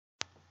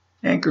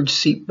Anchored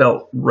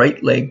seatbelt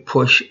right leg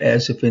push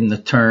as if in the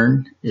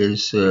turn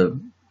is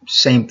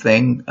same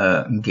thing.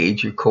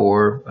 Engage your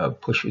core,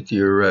 push with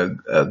your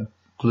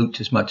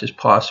glutes as much as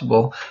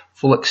possible.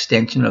 Full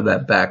extension of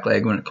that back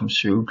leg when it comes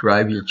through.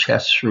 Drive your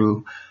chest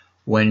through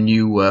when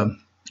you,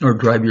 or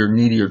drive your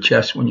knee to your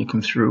chest when you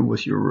come through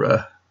with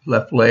your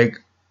left leg.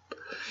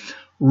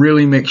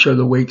 Really make sure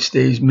the weight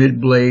stays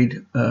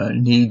mid-blade,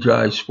 knee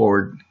drives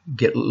forward.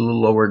 Get a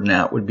little lower than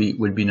that would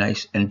be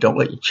nice, and don't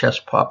let your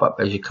chest pop up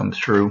as you come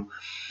through.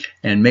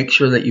 And make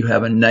sure that you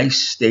have a nice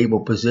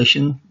stable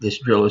position. This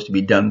drill is to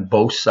be done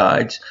both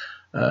sides,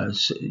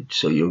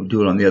 so you'll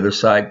do it on the other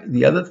side.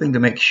 The other thing to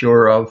make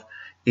sure of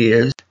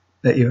is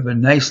that you have a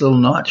nice little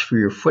notch for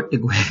your foot to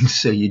go in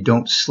so you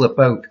don't slip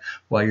out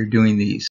while you're doing these.